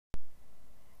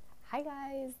Hi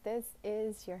guys, this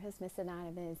is your host, Miss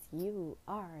Anonymous. You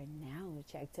are now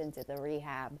checked into the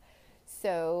rehab.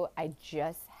 So I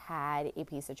just had a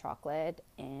piece of chocolate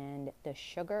and the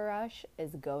sugar rush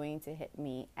is going to hit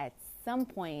me at some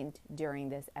point during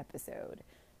this episode.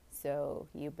 So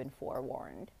you've been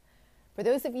forewarned. For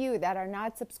those of you that are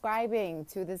not subscribing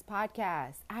to this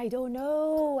podcast, I don't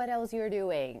know what else you're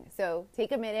doing. So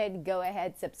take a minute, go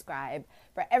ahead, subscribe.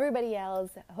 For everybody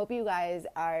else, hope you guys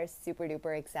are super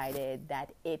duper excited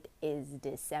that it is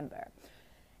December.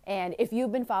 And if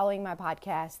you've been following my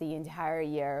podcast the entire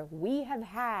year, we have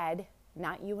had,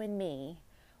 not you and me,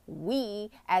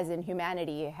 we as in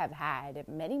humanity have had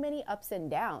many, many ups and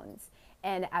downs.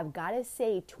 And I've got to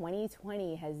say,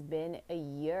 2020 has been a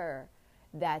year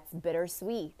that's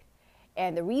bittersweet.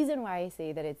 And the reason why I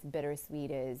say that it's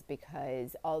bittersweet is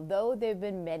because although there have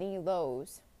been many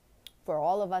lows for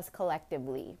all of us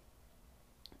collectively,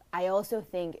 I also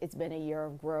think it's been a year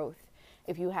of growth.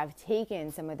 If you have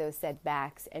taken some of those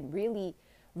setbacks and really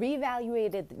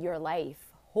reevaluated your life,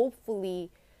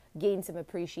 hopefully gain some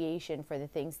appreciation for the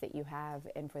things that you have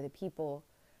and for the people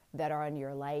that are in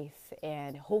your life.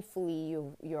 And hopefully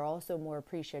you're also more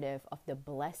appreciative of the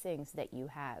blessings that you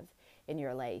have in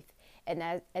your life.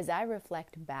 And as I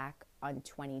reflect back on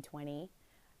 2020,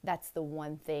 that's the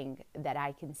one thing that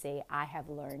I can say I have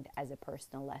learned as a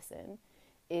personal lesson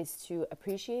is to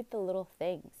appreciate the little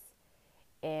things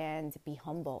and be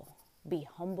humble. Be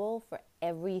humble for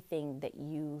everything that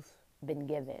you've been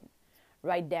given,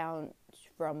 right down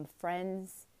from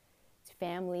friends to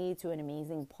family to an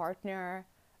amazing partner,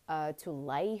 to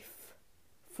life,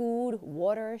 food,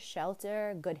 water,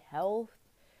 shelter, good health.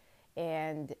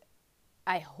 And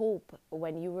I hope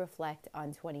when you reflect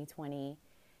on 2020,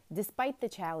 despite the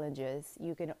challenges,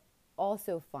 you can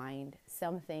also find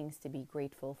some things to be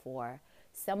grateful for,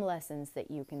 some lessons that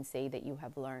you can say that you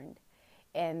have learned.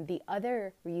 And the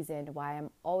other reason why I'm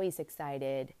always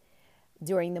excited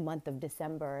during the month of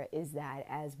December is that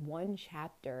as one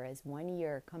chapter, as one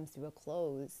year comes to a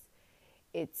close,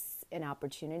 it's an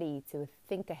opportunity to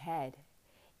think ahead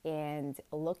and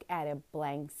look at a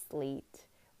blank slate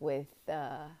with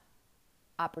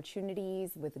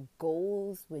opportunities, with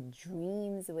goals, with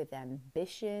dreams, with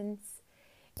ambitions.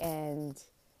 And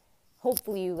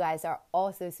hopefully you guys are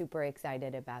also super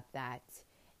excited about that.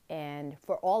 And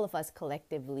for all of us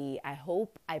collectively, I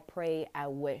hope, I pray, I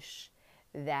wish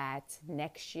that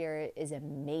next year is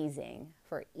amazing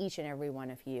for each and every one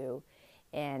of you.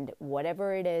 And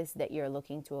whatever it is that you're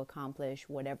looking to accomplish,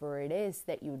 whatever it is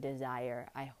that you desire,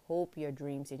 I hope your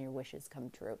dreams and your wishes come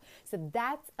true. So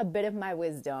that's a bit of my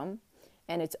wisdom.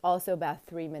 And it's also about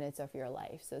 3 minutes of your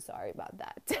life. So sorry about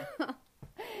that.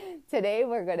 Today,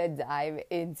 we're going to dive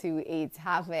into a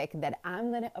topic that I'm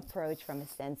going to approach from a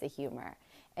sense of humor.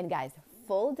 And guys,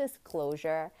 full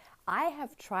disclosure, I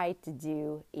have tried to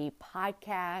do a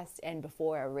podcast and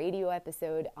before a radio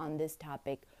episode on this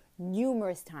topic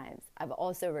numerous times. I've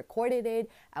also recorded it.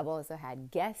 I've also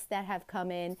had guests that have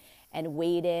come in and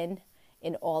weighed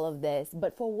in all of this.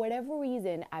 But for whatever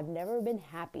reason, I've never been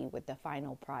happy with the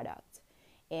final product.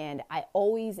 And I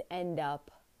always end up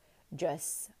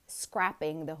just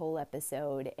scrapping the whole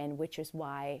episode, and which is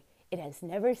why it has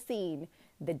never seen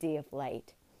the day of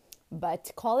light.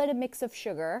 But call it a mix of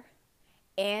sugar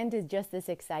and just this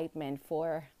excitement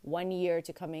for 1 year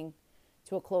to coming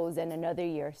to a close and another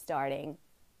year starting,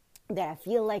 that I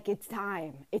feel like it's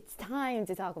time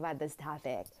to talk about this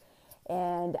topic.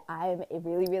 And I'm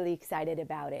really, really excited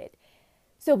about it.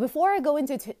 So before I go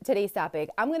into today's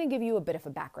topic, I'm going to give you a bit of a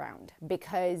background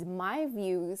because my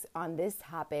views on this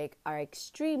topic are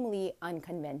extremely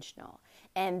unconventional.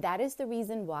 And that is the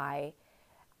reason why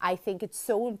I think it's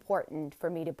so important for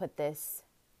me to put this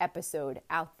episode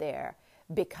out there,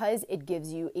 because it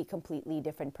gives you a completely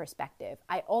different perspective.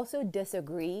 I also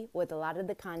disagree with a lot of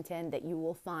the content that you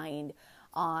will find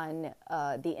on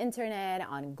the internet,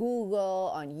 on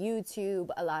Google, on YouTube,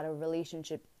 a lot of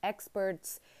relationship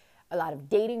experts, a lot of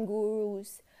dating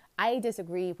gurus. I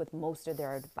disagree with most of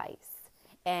their advice.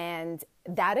 And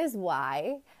that is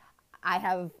why I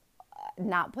have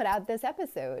not put out this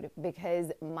episode,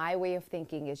 because my way of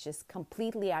thinking is just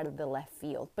completely out of the left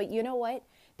field. But you know what?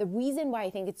 The reason why I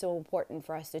think it's so important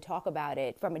for us to talk about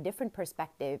it from a different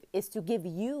perspective is to give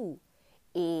you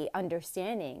a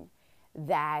understanding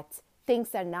that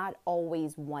things are not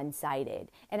always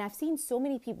one-sided. And I've seen so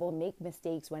many people make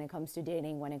mistakes when it comes to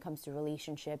dating, when it comes to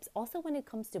relationships, also when it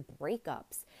comes to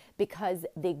breakups, because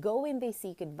they go and they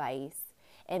seek advice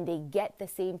and they get the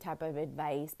same type of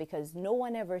advice because no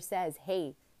one ever says,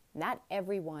 hey, not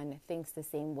everyone thinks the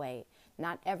same way.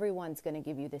 Not everyone's going to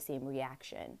give you the same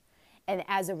reaction. And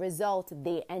as a result,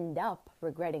 they end up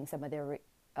regretting some of their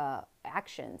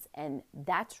actions. And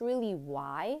that's really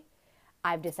why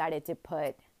I've decided to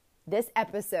put this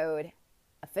episode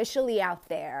officially out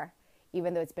there,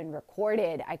 even though it's been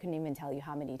recorded. I couldn't even tell you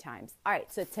how many times. All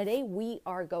right, so today we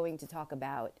are going to talk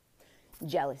about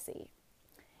jealousy.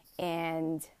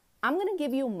 And I'm going to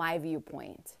give you my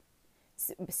viewpoint.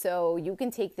 So you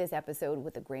can take this episode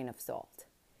with a grain of salt.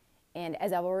 And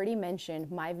as I've already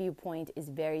mentioned, my viewpoint is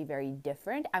very, very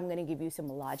different. I'm going to give you some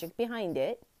logic behind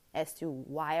it as to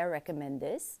why I recommend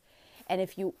this. And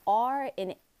if you are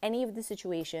in any of the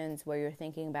situations where you're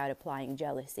thinking about applying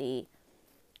jealousy,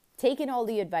 take in all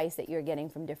the advice that you're getting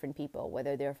from different people,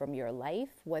 whether they're from your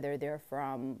life, whether they're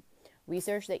from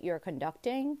research that you're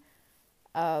conducting.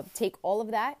 Take all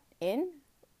of that in,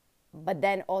 but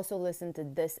then also listen to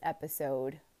this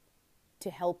episode to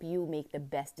help you make the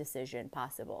best decision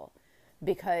possible.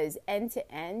 Because end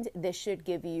to end, this should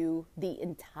give you the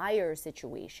entire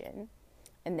situation,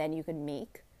 and then you can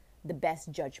make the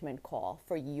best judgment call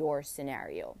for your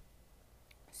scenario.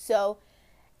 So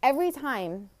every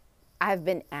time I've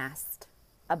been asked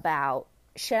about,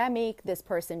 should I make this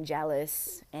person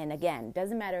jealous? And again,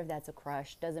 doesn't matter if that's a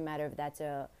crush, doesn't matter if that's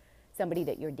somebody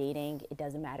that you're dating, it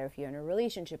doesn't matter if you're in a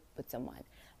relationship with someone.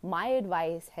 My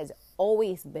advice has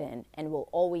always been and will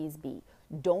always be,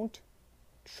 don't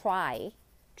try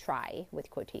with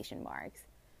quotation marks,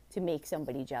 to make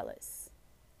somebody jealous.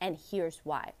 And here's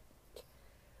why.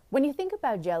 When you think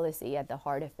about jealousy at the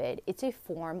heart of it, it's a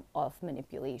form of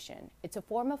manipulation. It's a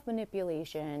form of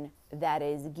manipulation that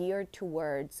is geared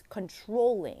towards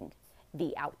controlling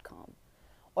the outcome,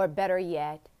 or better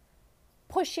yet,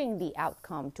 pushing the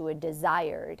outcome to a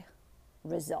desired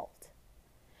result.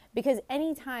 Because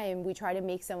anytime we try to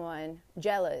make someone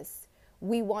jealous,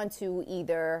 we want to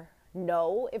either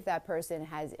know if that person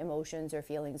has emotions or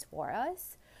feelings for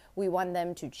us. We want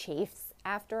them to chase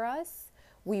after us.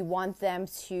 We want them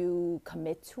to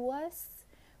commit to us.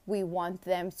 We want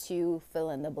them to fill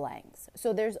in the blanks.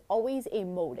 So there's always a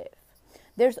motive.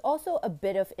 There's also a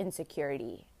bit of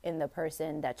insecurity in the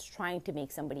person that's trying to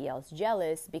make somebody else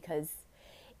jealous, because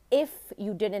if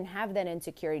you didn't have that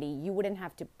insecurity, you wouldn't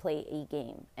have to play a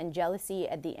game. And jealousy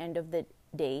at the end of the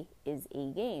day is a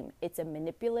game. It's a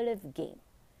manipulative game.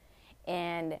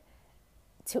 And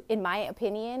in my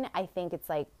opinion, I think it's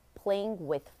like playing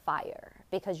with fire,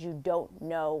 because you don't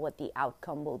know what the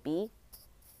outcome will be.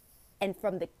 And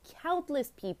from the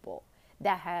countless people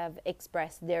that have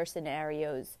expressed their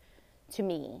scenarios to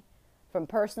me, from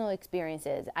personal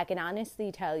experiences, I can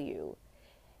honestly tell you,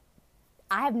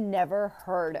 I have never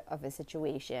heard of a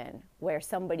situation where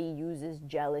somebody uses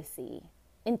jealousy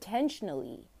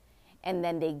intentionally and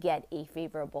then they get a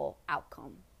favorable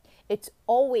outcome. It's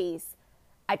always,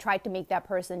 I tried to make that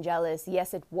person jealous.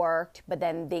 Yes, it worked, but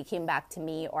then they came back to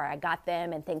me, or I got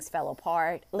them and things fell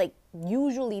apart. Like,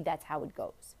 usually that's how it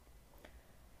goes.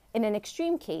 In an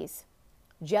extreme case,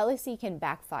 jealousy can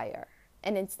backfire.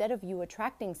 And instead of you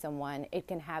attracting someone, it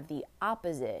can have the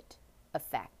opposite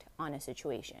effect on a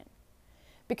situation.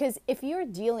 Because if you're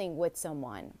dealing with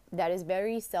someone that is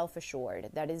very self-assured,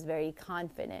 that is very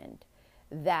confident,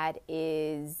 that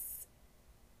is,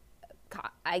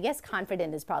 I guess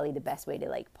confident is probably the best way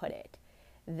to put it,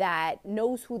 that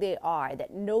knows who they are,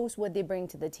 that knows what they bring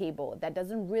to the table, that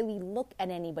doesn't really look at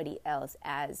anybody else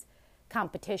as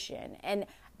competition. And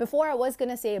before I was going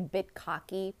to say a bit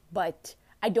cocky, but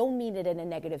I don't mean it in a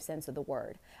negative sense of the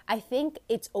word. I think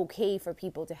it's okay for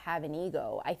people to have an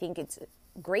ego. I think it's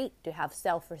great to have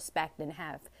self-respect and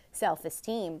have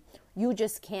self-esteem. You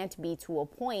just can't be to a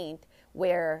point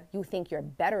where you think you're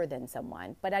better than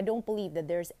someone. But I don't believe that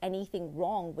there's anything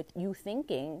wrong with you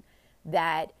thinking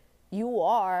that you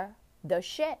are the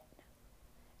shit.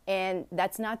 And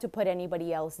that's not to put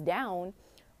anybody else down,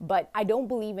 but I don't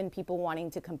believe in people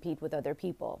wanting to compete with other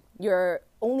people. Your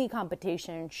only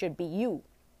competition should be you.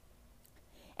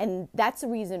 And that's the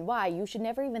reason why you should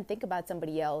never even think about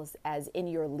somebody else as in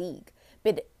your league.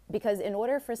 But because in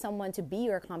order for someone to be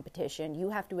your competition, you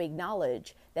have to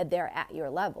acknowledge that they're at your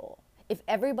level. If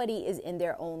everybody is in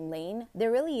their own lane,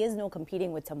 there really is no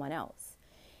competing with someone else.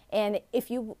 And if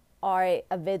you are an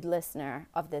avid listener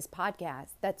of this podcast,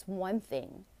 that's one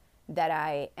thing that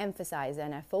I emphasize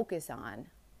and I focus on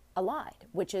a lot,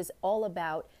 which is all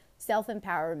about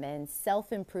self-empowerment,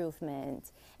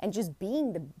 self-improvement, and just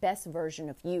being the best version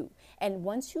of you. And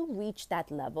once you reach that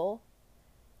level,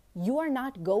 you are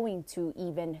not going to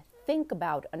even think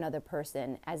about another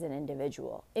person as an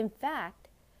individual. In fact,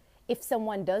 if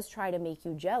someone does try to make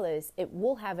you jealous, it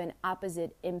will have an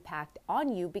opposite impact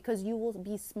on you, because you will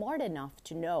be smart enough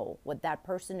to know what that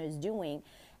person is doing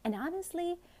And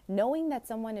honestly, knowing that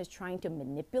someone is trying to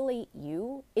manipulate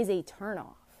you is a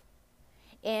turnoff.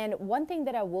 And one thing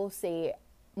that I will say,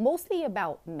 mostly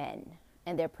about men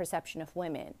and their perception of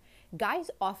women,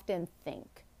 guys often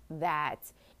think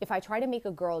that if I try to make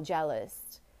a girl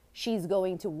jealous, she's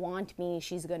going to want me,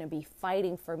 she's going to be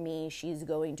fighting for me, she's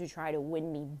going to try to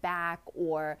win me back,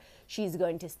 or she's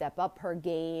going to step up her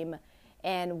game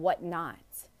and whatnot.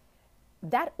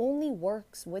 That only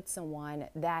works with someone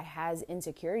that has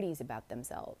insecurities about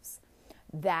themselves,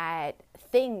 that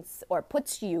thinks or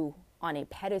puts you on a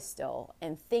pedestal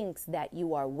and thinks that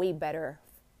you are way better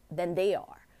than they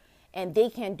are and they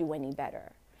can't do any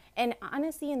better. And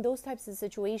honestly, in those types of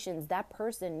situations, that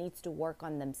person needs to work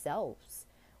on themselves,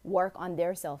 work on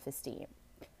their self-esteem.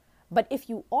 But if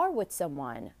you are with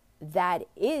someone that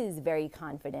is very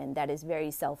confident, that is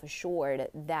very self-assured,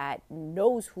 that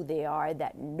knows who they are,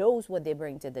 that knows what they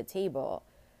bring to the table,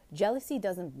 jealousy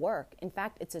doesn't work. In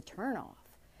fact, it's a turnoff.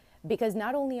 Because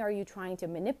not only are you trying to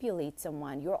manipulate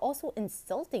someone, you're also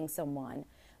insulting someone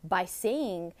by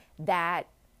saying that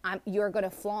you're going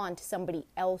to flaunt somebody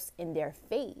else in their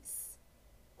face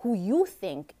who you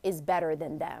think is better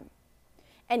than them.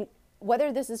 And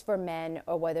whether this is for men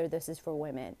or whether this is for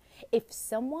women, if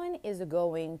someone is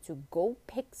going to go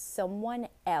pick someone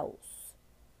else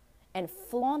and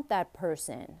flaunt that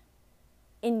person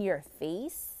in your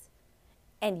face,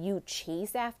 and you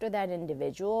chase after that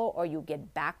individual, or you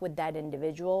get back with that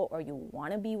individual, or you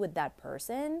want to be with that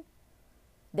person,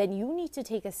 then you need to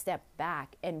take a step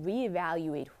back and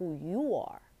reevaluate who you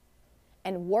are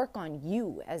and work on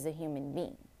you as a human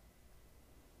being.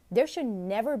 There should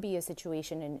never be a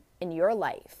situation in your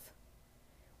life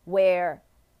where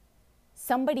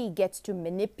somebody gets to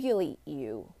manipulate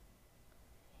you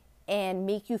and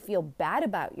make you feel bad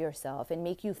about yourself and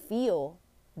make you feel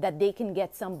that they can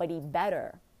get somebody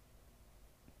better,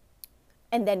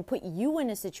 and then put you in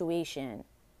a situation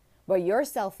where your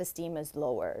self-esteem is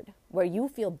lowered, where you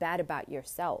feel bad about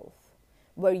yourself,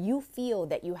 where you feel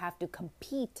that you have to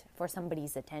compete for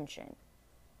somebody's attention.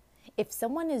 If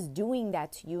someone is doing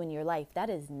that to you in your life, that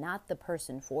is not the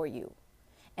person for you.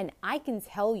 And I can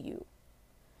tell you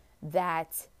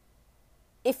that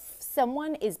if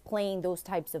someone is playing those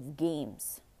types of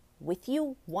games with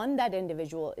you, one, that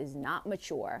individual is not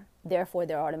mature, therefore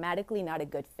they're automatically not a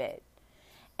good fit.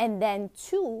 And then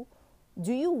two,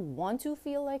 do you want to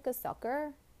feel like a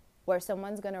sucker where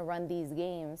someone's going to run these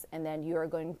games and then you're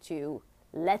going to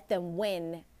let them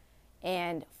win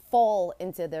and fall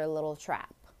into their little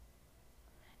trap?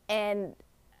 And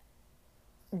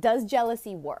does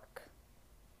jealousy work?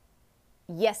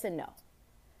 Yes and no.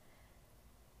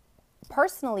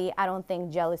 Personally, I don't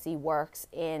think jealousy works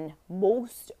in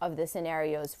most of the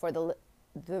scenarios for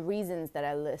the reasons that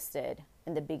I listed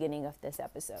in the beginning of this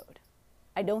episode.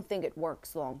 I don't think it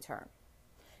works long term.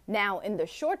 Now, in the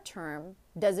short term,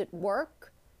 does it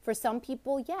work? For some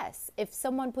people, yes. If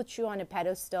someone puts you on a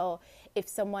pedestal, if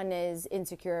someone is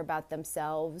insecure about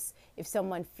themselves, if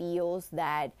someone feels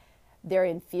that they're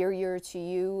inferior to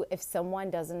you, if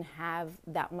someone doesn't have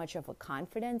that much of a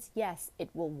confidence, yes, it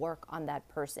will work on that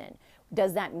person.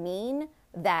 Does that mean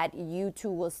that you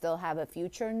two will still have a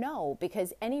future? No,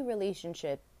 because any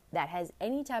relationship that has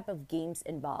any type of games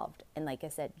involved, and like I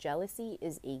said, jealousy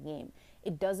is a game,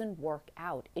 it doesn't work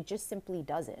out. It just simply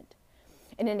doesn't.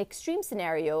 In an extreme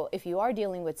scenario, if you are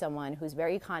dealing with someone who's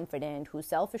very confident, who's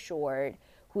self-assured,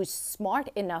 who's smart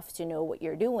enough to know what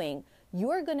you're doing,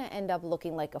 you're going to end up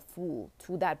looking like a fool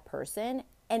to that person.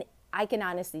 And I can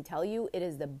honestly tell you, it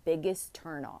is the biggest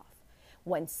turnoff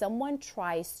when someone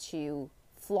tries to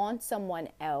flaunt someone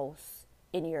else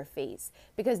in your face.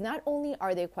 Because not only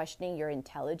are they questioning your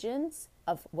intelligence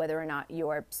of whether or not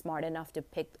you're smart enough to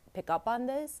pick up on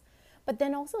this, but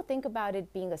then also think about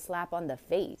it being a slap on the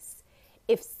face.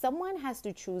 If someone has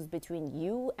to choose between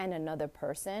you and another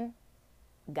person,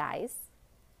 guys,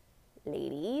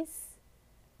 ladies,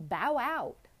 bow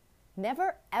out.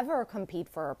 Never ever compete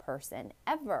for a person,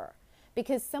 ever.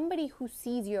 Because somebody who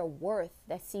sees your worth,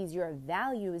 that sees your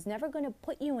value, is never going to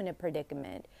put you in a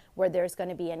predicament where there's going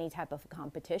to be any type of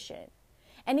competition.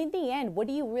 And in the end, what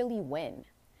do you really win?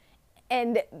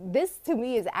 And this to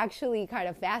me is actually kind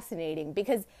of fascinating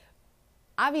because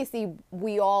obviously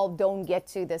we all don't get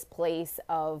to this place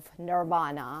of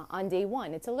nirvana on day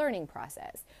one. It's a learning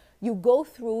process. You go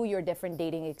through your different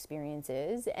dating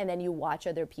experiences and then you watch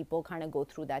other people kind of go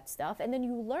through that stuff and then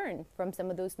you learn from some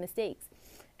of those mistakes.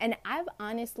 And I've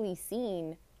honestly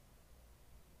seen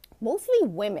mostly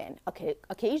women, okay,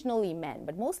 occasionally men,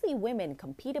 but mostly women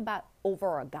compete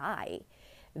over a guy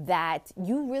that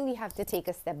you really have to take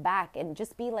a step back and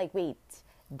just be like, wait,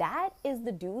 that is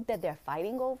the dude that they're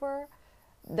fighting over?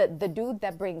 the dude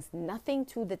that brings nothing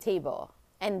to the table,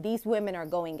 and these women are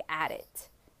going at it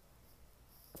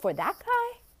for that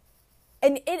guy.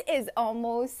 And it is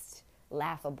almost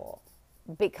laughable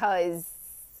because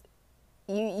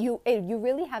you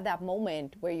really have that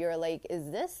moment where you're like,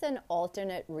 is this an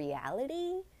alternate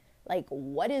reality? Like,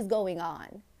 what is going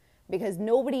on? Because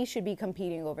nobody should be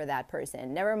competing over that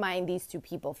person. Never mind these two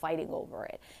people fighting over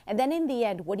it. And then in the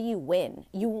end, what do you win?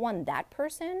 You won that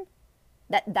person?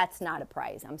 That's not a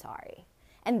prize, I'm sorry.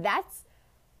 And that's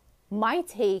my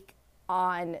take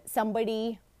on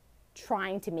somebody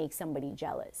trying to make somebody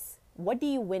jealous. What do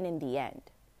you win in the end?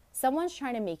 Someone's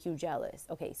trying to make you jealous.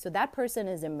 Okay, so that person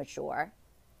is immature.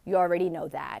 You already know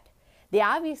that. They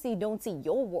obviously don't see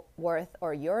your worth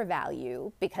or your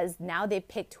value because now they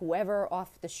picked whoever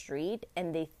off the street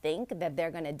and they think that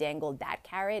they're going to dangle that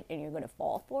carrot and you're going to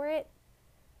fall for it.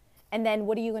 And then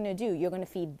what are you going to do? You're going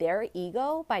to feed their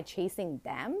ego by chasing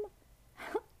them?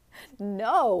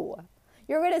 No.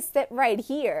 You're going to sit right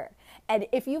here. And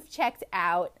if you've checked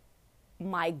out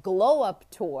my Glow Up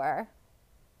Tour,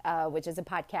 which is a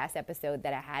podcast episode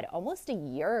that I had almost a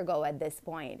year ago at this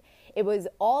point, it was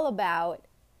all about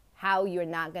how you're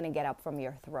not going to get up from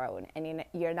your throne and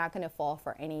you're not going to fall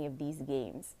for any of these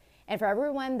games. And for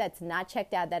everyone that's not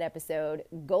checked out that episode,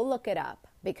 go look it up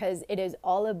because it is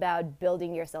all about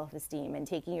building your self-esteem and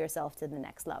taking yourself to the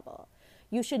next level.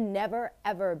 You should never,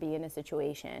 ever be in a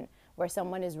situation where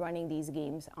someone is running these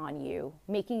games on you,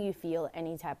 making you feel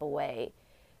any type of way,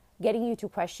 getting you to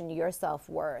question your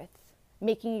self-worth,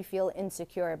 making you feel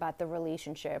insecure about the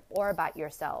relationship or about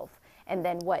yourself. And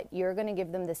then what? You're going to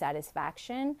give them the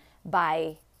satisfaction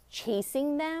by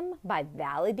chasing them, by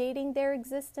validating their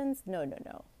existence?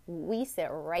 No. We sit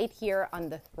right here on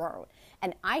the throne.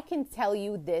 And I can tell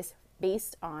you this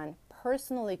based on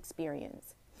personal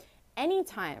experience.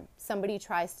 Anytime somebody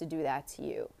tries to do that to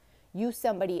you, use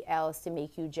somebody else to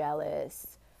make you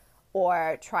jealous,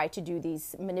 or try to do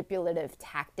these manipulative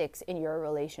tactics in your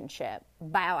relationship,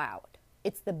 bow out.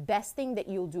 It's the best thing that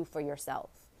you'll do for yourself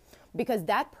because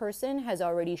that person has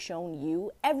already shown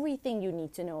you everything you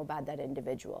need to know about that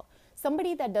individual.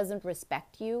 Somebody that doesn't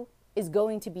respect you is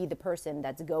going to be the person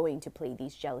that's going to play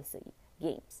these jealousy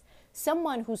games.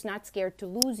 Someone who's not scared to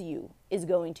lose you is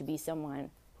going to be someone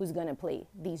who's going to play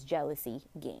these jealousy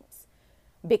games.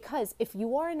 Because if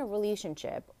you are in a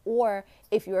relationship or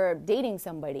if you're dating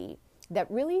somebody that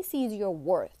really sees your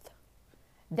worth,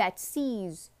 that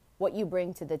sees what you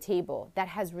bring to the table, that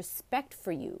has respect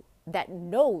for you, that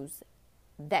knows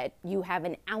that you have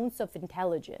an ounce of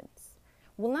intelligence,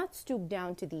 will not stoop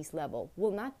down to these levels,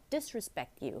 will not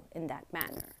disrespect you in that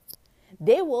manner.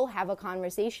 They will have a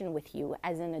conversation with you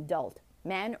as an adult,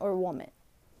 man or woman,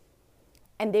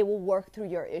 and they will work through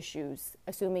your issues,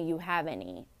 assuming you have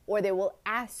any, or they will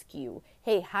ask you,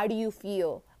 hey, how do you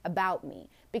feel about me?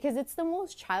 Because it's the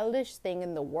most childish thing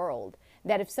in the world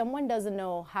that if someone doesn't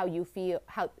know how you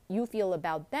feel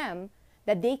about them,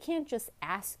 that they can't just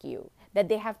ask you, that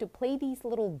they have to play these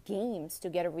little games to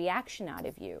get a reaction out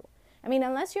of you. I mean,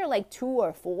 unless you're like 2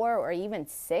 or 4 or even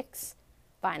 6,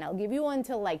 fine, I'll give you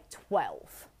until like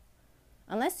 12.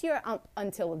 Unless you're up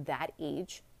until that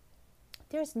age,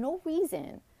 there's no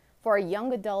reason for a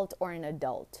young adult or an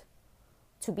adult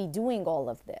to be doing all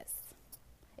of this.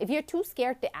 If you're too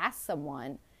scared to ask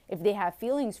someone if they have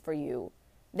feelings for you,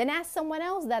 then ask someone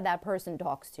else that person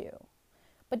talks to.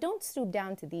 But don't stoop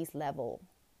down to these levels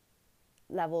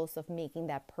of making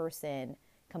that person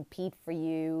compete for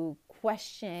you,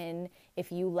 question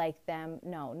if you like them.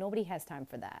 No, nobody has time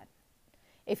for that.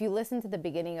 If you listen to the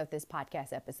beginning of this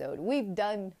podcast episode, we've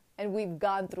done and we've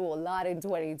gone through a lot in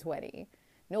 2020.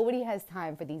 Nobody has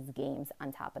time for these games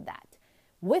on top of that.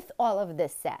 With all of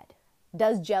this said,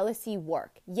 does jealousy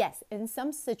work? Yes, in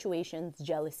some situations,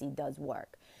 jealousy does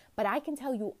work. But I can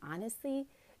tell you honestly,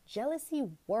 jealousy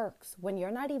works when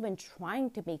you're not even trying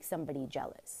to make somebody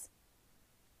jealous.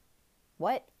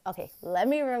 What? Okay, let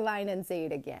me rewind and say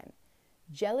it again.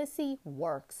 Jealousy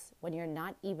works when you're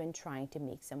not even trying to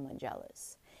make someone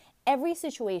jealous. Every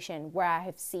situation where I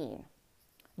have seen,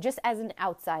 just as an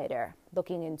outsider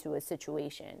looking into a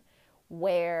situation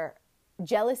where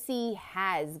jealousy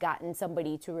has gotten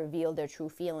somebody to reveal their true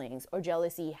feelings, or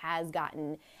jealousy has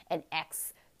gotten an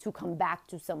ex to come back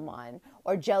to someone,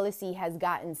 or jealousy has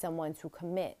gotten someone to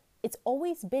commit, it's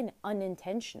always been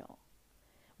unintentional,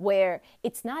 where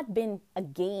it's not been a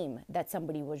game that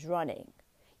somebody was running.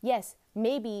 Yes,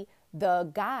 maybe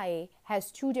the guy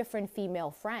has 2 different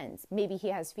female friends. Maybe he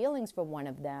has feelings for one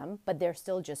of them, but they're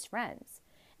still just friends.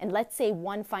 And let's say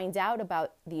one finds out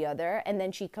about the other and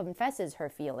then she confesses her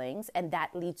feelings and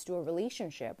that leads to a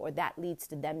relationship or that leads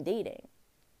to them dating.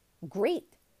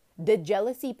 Great. Did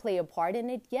jealousy play a part in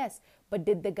it? Yes. But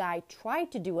did the guy try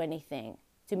to do anything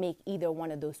to make either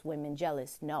one of those women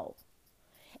jealous? No.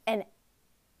 And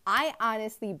I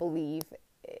honestly believe,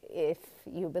 if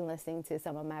you've been listening to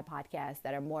some of my podcasts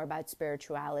that are more about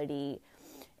spirituality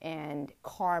and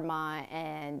karma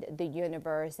and the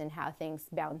universe and how things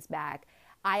bounce back,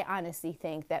 I honestly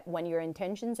think that when your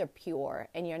intentions are pure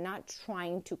and you're not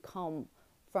trying to come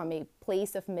from a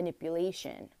place of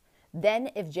manipulation,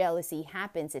 then if jealousy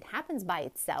happens, it happens by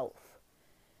itself.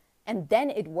 And then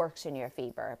it works in your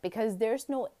favor because there's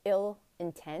no ill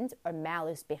intent or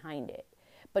malice behind it.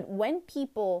 But when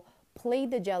people play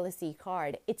the jealousy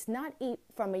card, it's not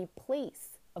from a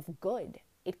place of good.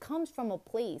 It comes from a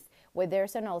place where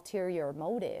there's an ulterior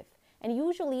motive. And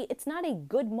usually it's not a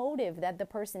good motive that the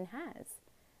person has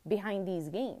behind these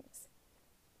games.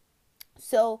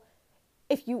 So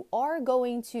if you are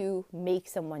going to make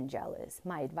someone jealous,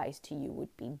 my advice to you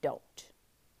would be don't.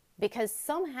 Because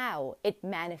somehow it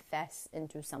manifests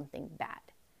into something bad.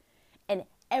 And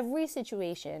every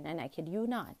situation, and I kid you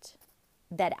not,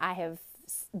 that I have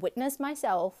witnessed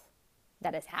myself,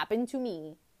 that has happened to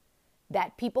me,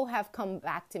 that people have come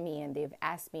back to me and they've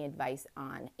asked me advice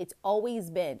on, it's always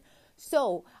been,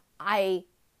 so I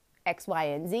X, Y,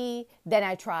 and Z, then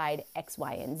I tried X,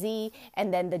 Y, and Z,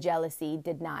 and then the jealousy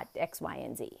did not X, Y,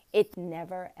 and Z. It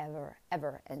never, ever,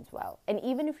 ever ends well. And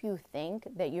even if you think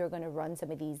that you're going to run some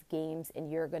of these games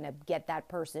and you're going to get that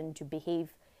person to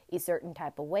behave a certain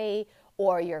type of way,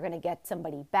 or you're going to get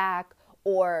somebody back,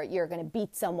 or you're going to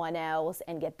beat someone else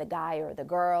and get the guy or the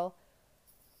girl,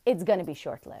 it's going to be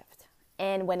short-lived.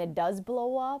 And when it does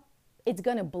blow up, it's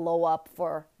going to blow up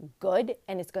for good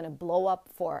and it's going to blow up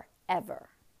forever.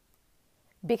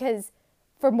 Because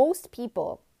for most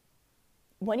people,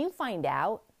 when you find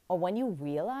out or when you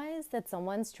realize that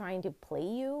someone's trying to play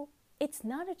you, it's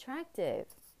not attractive.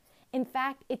 In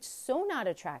fact, it's so not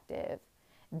attractive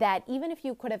that even if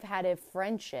you could have had a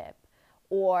friendship,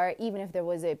 or even if there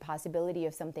was a possibility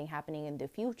of something happening in the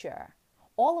future,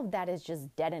 all of that is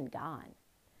just dead and gone.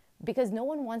 Because no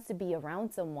one wants to be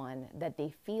around someone that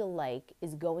they feel like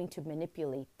is going to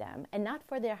manipulate them and not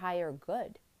for their higher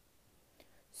good.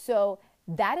 So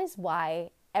that is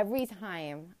why every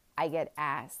time I get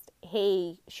asked,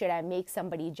 hey, should I make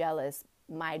somebody jealous?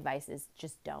 My advice is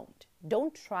just don't.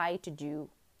 Don't try to do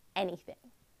anything.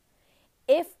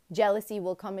 If jealousy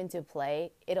will come into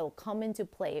play, it'll come into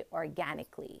play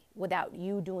organically without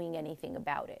you doing anything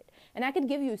about it. And I could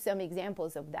give you some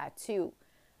examples of that too,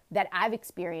 that I've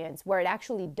experienced where it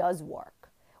actually does work.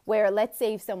 Where let's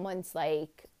say if someone's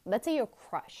like, let's say your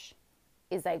crush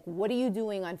is like, what are you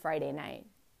doing on Friday night?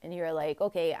 And you're like,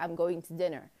 okay, I'm going to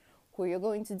dinner. Who are you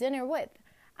going to dinner with?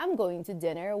 I'm going to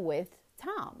dinner with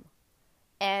Tom.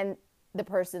 And the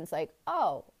person's like,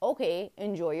 oh, okay,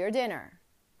 enjoy your dinner.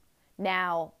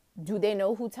 Now, do they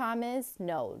know who Tom is?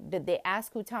 No. Did they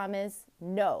ask who Tom is?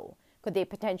 No. Could they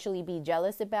potentially be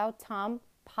jealous about Tom?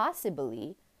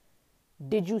 Possibly.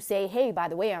 Did you say, hey, by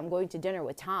the way, I'm going to dinner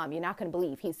with Tom. You're not going to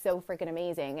believe he's so freaking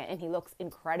amazing and he looks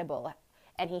incredible.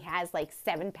 And he has like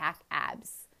 7-pack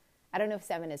abs. I don't know if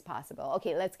 7 is possible.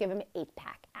 Okay, let's give him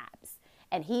 8-pack abs.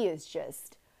 And he is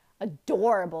just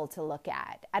adorable to look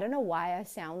at. I don't know why I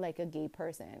sound like a gay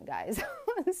person, guys.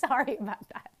 Sorry about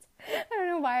that. I don't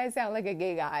know why I sound like a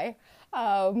gay guy.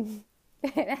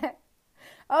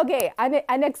 Okay, an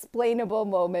unexplainable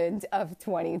moment of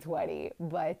 2020.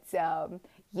 But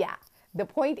yeah, the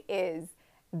point is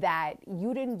that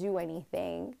you didn't do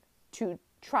anything to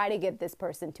try to get this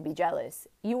person to be jealous.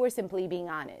 You were simply being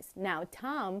honest. Now,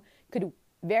 Tom could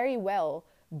very well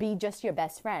be just your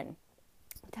best friend.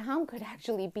 Tom could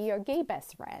actually be your gay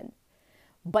best friend.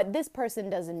 But this person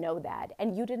doesn't know that,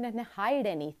 and you didn't hide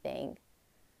anything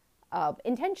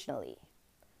intentionally.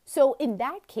 So in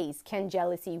that case, can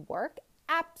jealousy work?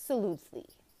 Absolutely.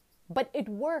 But it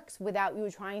works without you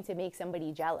trying to make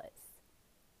somebody jealous.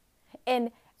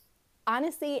 And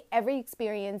honestly, every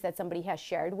experience that somebody has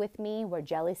shared with me where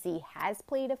jealousy has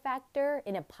played a factor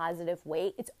in a positive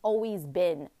way, it's always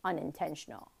been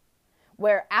unintentional.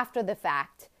 Where after the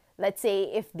fact, let's say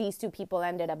if these two people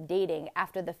ended up dating,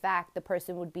 after the fact, the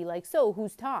person would be like, so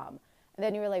who's Tom? And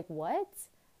then you're like, what?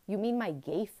 You mean my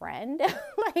gay friend?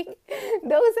 Like,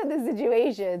 those are the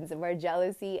situations where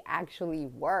jealousy actually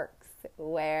works,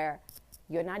 where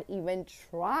you're not even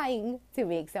trying to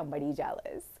make somebody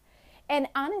jealous. And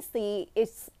honestly,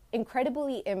 it's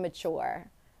incredibly immature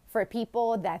for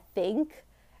people that think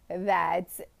that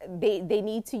they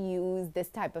need to use this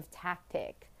type of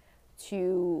tactic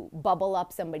to bubble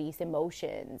up somebody's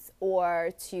emotions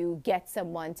or to get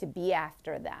someone to be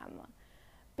after them.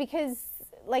 Because,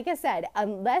 like I said,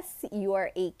 unless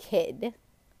you're a kid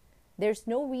There's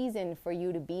no reason for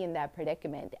you to be in that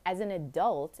predicament. As an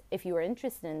adult, if you are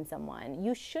interested in someone,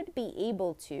 you should be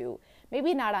able to,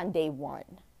 maybe not on day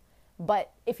one,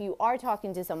 but if you are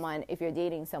talking to someone, if you're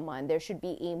dating someone, there should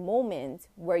be a moment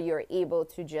where you're able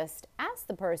to just ask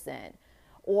the person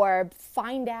or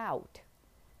find out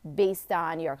based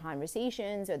on your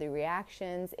conversations or the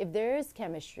reactions, if there is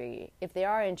chemistry, if they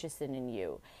are interested in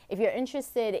you, if you're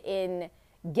interested in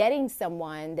getting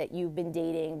someone that you've been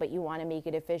dating but you want to make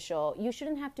it official, you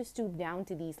shouldn't have to stoop down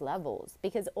to these levels,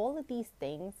 because all of these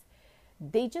things,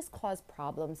 they just cause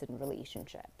problems in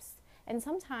relationships. And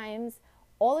sometimes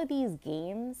all of these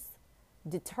games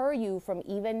deter you from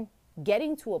even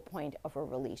getting to a point of a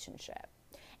relationship.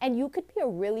 And you could be a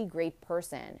really great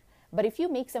person, but if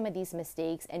you make some of these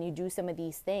mistakes and you do some of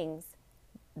these things,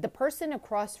 the person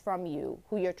across from you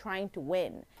who you're trying to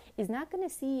win is not going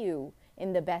to see you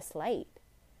in the best light.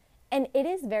 And it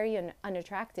is very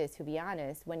unattractive, to be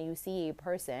honest, when you see a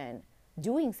person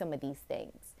doing some of these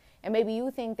things. And maybe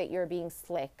you think that you're being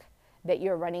slick, that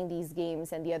you're running these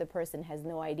games and the other person has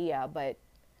no idea. But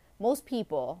most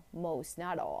people,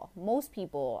 not all, most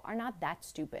people are not that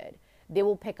stupid. They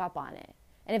will pick up on it.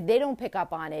 And if they don't pick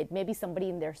up on it, maybe somebody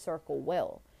in their circle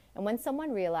will. And when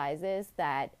someone realizes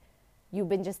that you've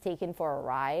been just taken for a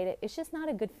ride, it's just not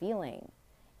a good feeling.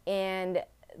 And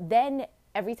then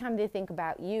every time they think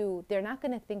about you, they're not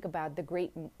going to think about the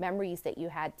great memories that you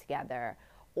had together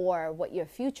or what your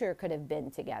future could have been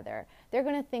together. They're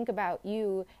going to think about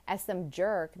you as some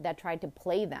jerk that tried to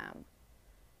play them.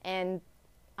 And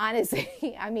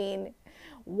honestly, I mean,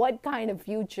 what kind of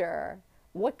future,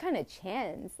 what kind of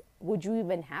chance would you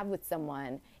even have with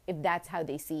someone if that's how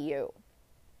they see you?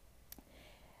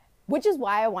 Which is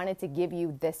why I wanted to give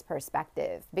you this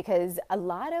perspective, because a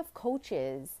lot of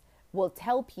coaches will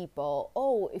tell people,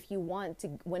 oh, if you want to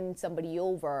win somebody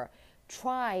over,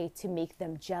 try to make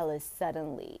them jealous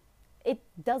suddenly. It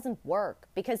doesn't work,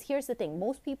 because here's the thing.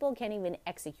 Most people can't even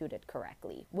execute it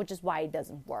correctly, which is why it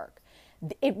doesn't work.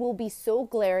 It will be so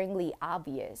glaringly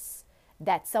obvious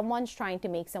that someone's trying to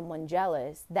make someone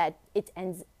jealous that it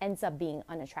ends up being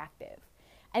unattractive.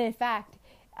 And in fact,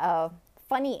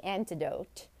 funny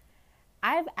antidote,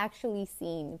 I've actually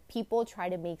seen people try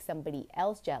to make somebody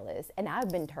else jealous, and I've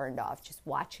been turned off just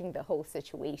watching the whole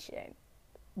situation.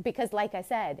 Because like I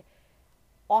said,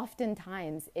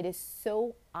 oftentimes it is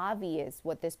so obvious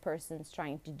what this person's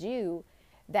trying to do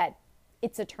that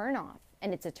it's a turnoff.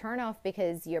 And it's a turnoff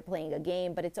because you're playing a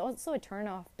game, but it's also a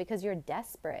turnoff because you're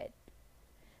desperate.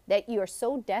 That you're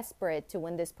so desperate to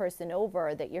win this person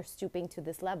over that you're stooping to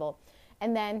this level.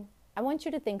 And then I want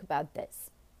you to think about this.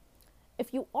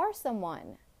 If you are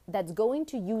someone that's going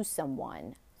to use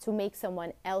someone to make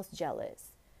someone else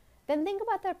jealous, then think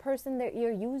about that person that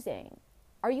you're using.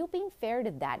 Are you being fair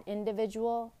to that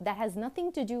individual that has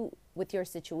nothing to do with your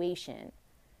situation,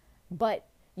 but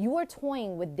you are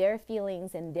toying with their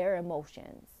feelings and their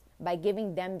emotions by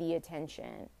giving them the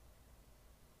attention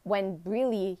when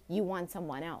really you want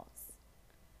someone else?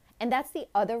 And that's the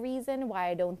other reason why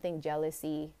I don't think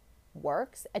jealousy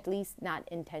works, at least not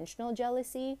intentional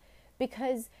jealousy,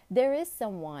 because there is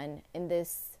someone in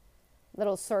this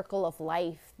little circle of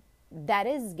life that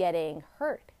is getting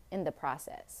hurt in the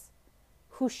process,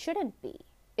 who shouldn't be.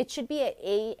 It should be an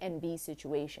A and B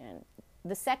situation.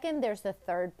 The second there's a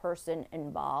third person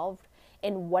involved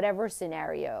in whatever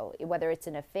scenario, whether it's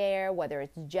an affair, whether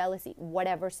it's jealousy,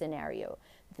 whatever scenario,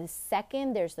 the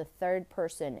second there's a third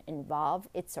person involved,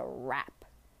 it's a wrap.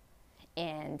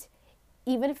 And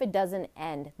even if it doesn't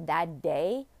end that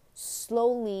day,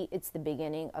 slowly it's the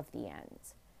beginning of the end.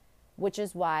 Which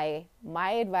is why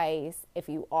my advice, if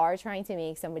you are trying to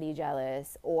make somebody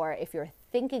jealous, or if you're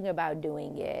thinking about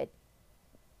doing it,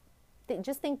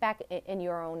 just think back in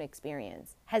your own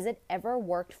experience. Has it ever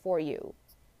worked for you?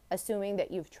 Assuming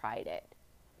that you've tried it.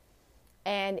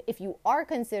 And if you are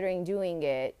considering doing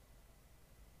it,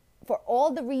 for all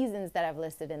the reasons that I've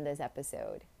listed in this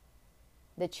episode,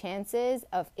 the chances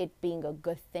of it being a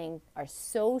good thing are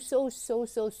so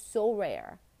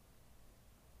rare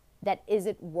that is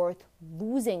it worth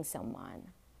losing someone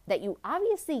that you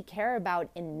obviously care about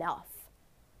enough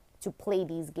to play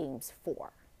these games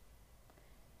for.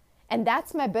 And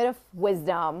that's my bit of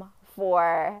wisdom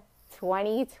for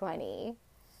 2020.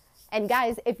 And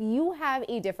guys, if you have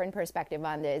a different perspective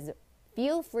on this,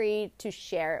 feel free to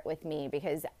share it with me,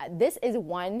 because this is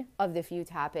one of the few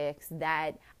topics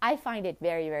that I find it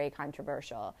very, very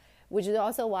controversial, which is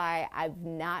also why I've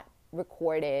not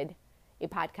recorded a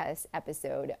podcast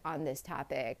episode on this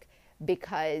topic,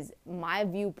 because my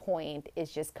viewpoint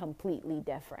is just completely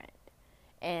different.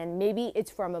 And maybe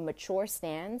it's from a mature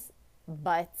stance,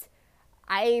 but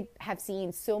I have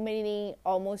seen so many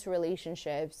almost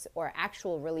relationships or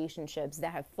actual relationships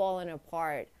that have fallen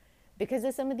apart because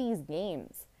of some of these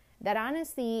games that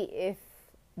honestly, if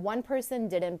one person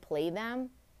didn't play them,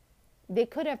 they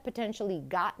could have potentially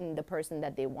gotten the person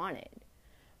that they wanted.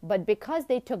 But because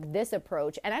they took this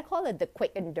approach, and I call it the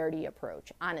quick and dirty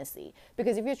approach, honestly,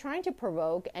 because if you're trying to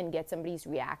provoke and get somebody's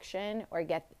reaction or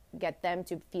get them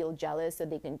to feel jealous so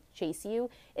they can chase you,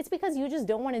 it's because you just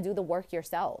don't want to do the work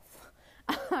yourself.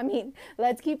 I mean,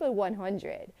 let's keep it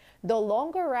 100. The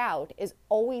longer route is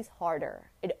always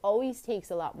harder. It always takes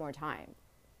a lot more time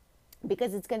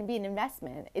because it's going to be an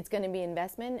investment. It's going to be an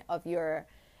investment of your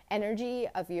energy,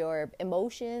 of your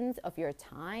emotions, of your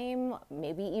time,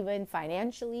 maybe even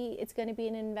financially, it's going to be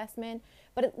an investment.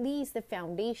 But at least the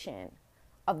foundation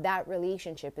of that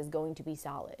relationship is going to be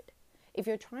solid. If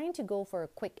you're trying to go for a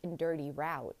quick and dirty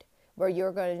route, where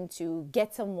you're going to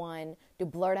get someone to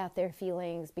blurt out their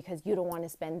feelings because you don't want to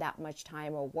spend that much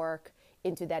time or work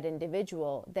into that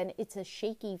individual, then it's a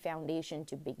shaky foundation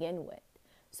to begin with.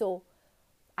 So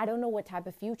I don't know what type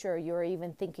of future you're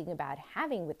even thinking about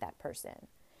having with that person.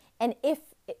 And if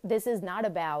this is not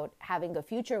about having a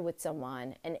future with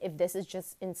someone, and if this is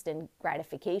just instant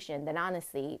gratification, then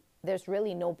honestly, there's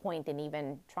really no point in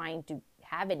even trying to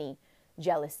have any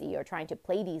jealousy or trying to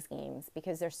play these games,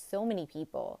 because there's so many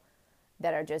people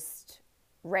that are just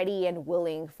ready and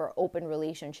willing for open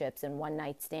relationships and one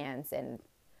night stands and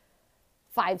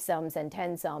 5-sums and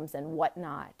 10-sums and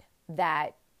whatnot,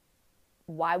 that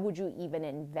why would you even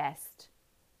invest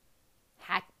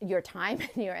your time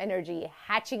and your energy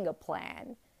hatching a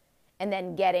plan and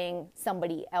then getting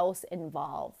somebody else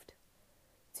involved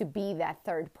to be that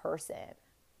third person?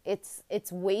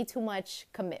 It's way too much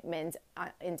commitment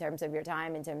in terms of your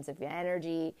time, in terms of your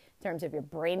energy, in terms of your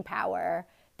brain power.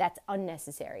 That's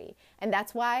unnecessary. And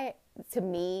that's why, to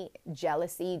me,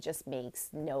 jealousy just makes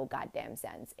no goddamn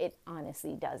sense. It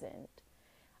honestly doesn't.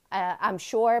 I'm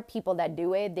sure people that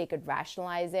do it, they could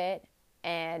rationalize it,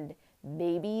 and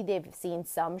maybe they've seen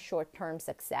some short-term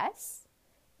success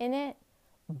in it.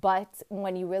 But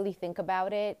when you really think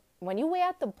about it, when you weigh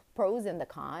out the pros and the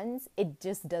cons, it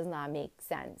just does not make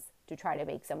sense to try to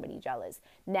make somebody jealous.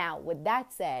 Now, with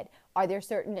that said, are there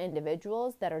certain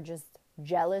individuals that are just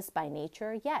jealous by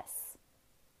nature? Yes.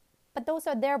 But those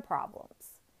are their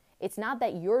problems. It's not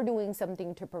that you're doing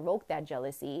something to provoke that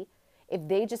jealousy. If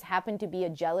they just happen to be a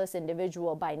jealous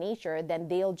individual by nature, then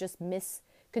they'll just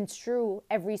misconstrue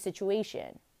every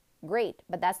situation. Great,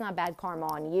 but that's not bad karma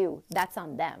on you. That's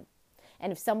on them.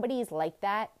 And if somebody is like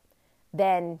that,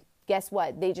 then guess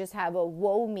what? They just have a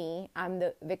woe me, I'm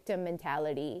the victim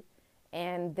mentality.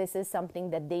 And this is something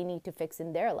that they need to fix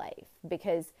in their life,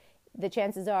 because the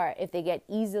chances are, if they get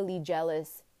easily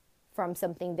jealous from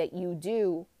something that you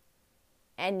do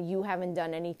and you haven't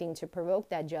done anything to provoke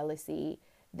that jealousy,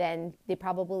 then they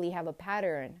probably have a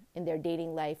pattern in their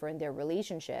dating life or in their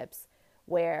relationships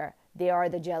where they are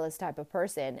the jealous type of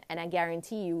person. And I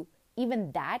guarantee you,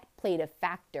 even that played a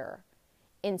factor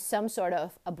in some sort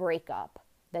of a breakup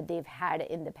that they've had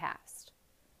in the past.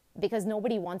 Because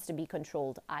nobody wants to be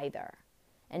controlled either.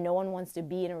 And no one wants to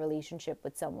be in a relationship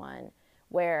with someone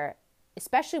where,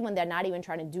 especially when they're not even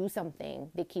trying to do something,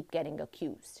 they keep getting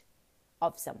accused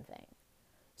of something.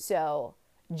 So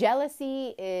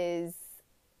jealousy is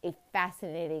a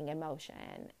fascinating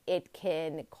emotion. It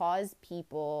can cause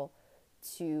people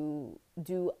to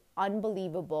do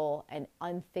unbelievable and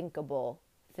unthinkable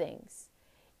things.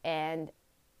 And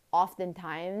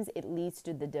oftentimes it leads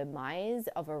to the demise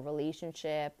of a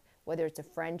relationship, whether it's a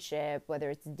friendship, whether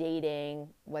it's dating,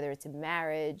 whether it's a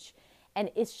marriage. And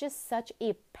it's just such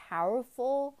a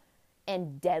powerful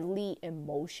and deadly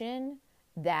emotion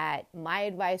that my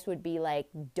advice would be like,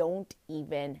 don't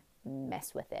even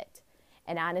mess with it.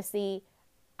 And honestly,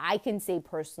 I can say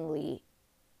personally,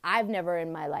 I've never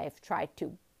in my life tried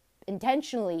to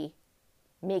intentionally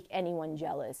make anyone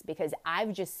jealous, because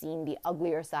I've just seen the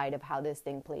uglier side of how this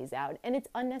thing plays out. And it's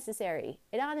unnecessary.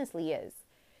 It honestly is.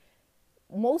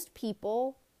 Most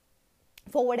people,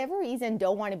 for whatever reason,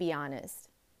 don't want to be honest.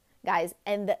 Guys,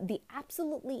 and the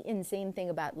absolutely insane thing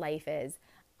about life is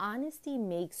honesty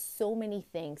makes so many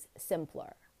things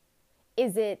simpler.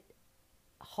 Is it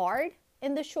hard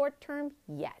in the short term?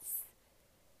 Yes.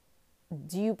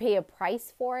 Do you pay a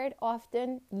price for it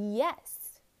often? Yes.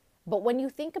 But when you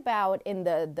think about in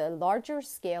the larger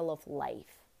scale of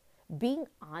life, being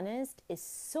honest is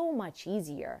so much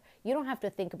easier. You don't have to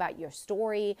think about your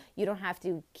story. You don't have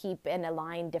to keep and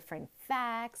align different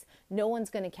facts. No one's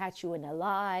going to catch you in a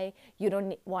lie. You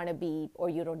don't want to be, or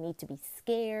you don't need to be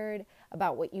scared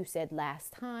about what you said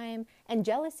last time. And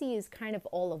jealousy is kind of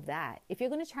all of that. If you're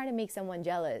going to try to make someone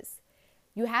jealous,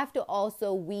 you have to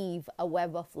also weave a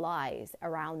web of lies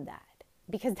around that,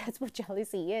 because that's what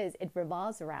jealousy is. It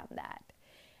revolves around that.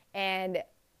 And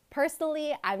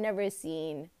personally, I've never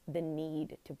seen the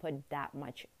need to put that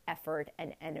much effort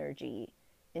and energy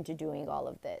into doing all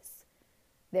of this.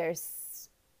 There's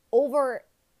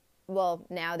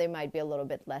now there might be a little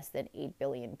bit less than 8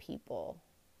 billion people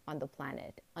on the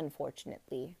planet,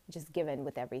 unfortunately, just given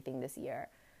with everything this year.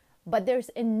 But there's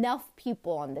enough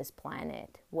people on this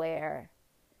planet where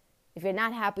if you're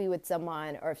not happy with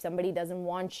someone, or if somebody doesn't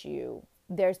want you,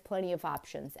 there's plenty of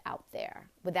options out there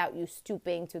without you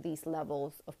stooping to these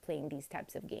levels of playing these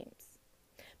types of games.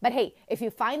 But hey, if you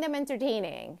find them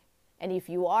entertaining, and if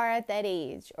you are at that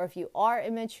age, or if you are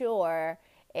immature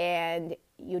and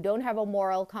you don't have a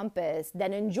moral compass,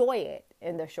 then enjoy it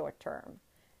in the short term.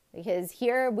 Because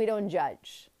here we don't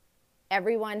judge.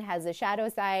 Everyone has a shadow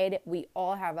side. We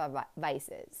all have our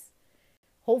vices.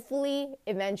 Hopefully,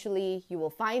 eventually, you will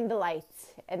find the light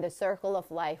and the circle of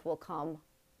life will come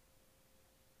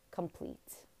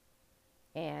complete.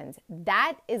 And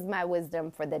that is my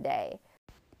wisdom for the day.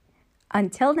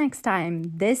 Until next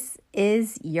time, this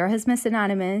is Your Husmus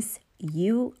Anonymous.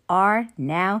 You are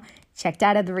now checked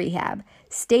out of the rehab.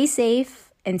 Stay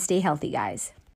safe and stay healthy, guys.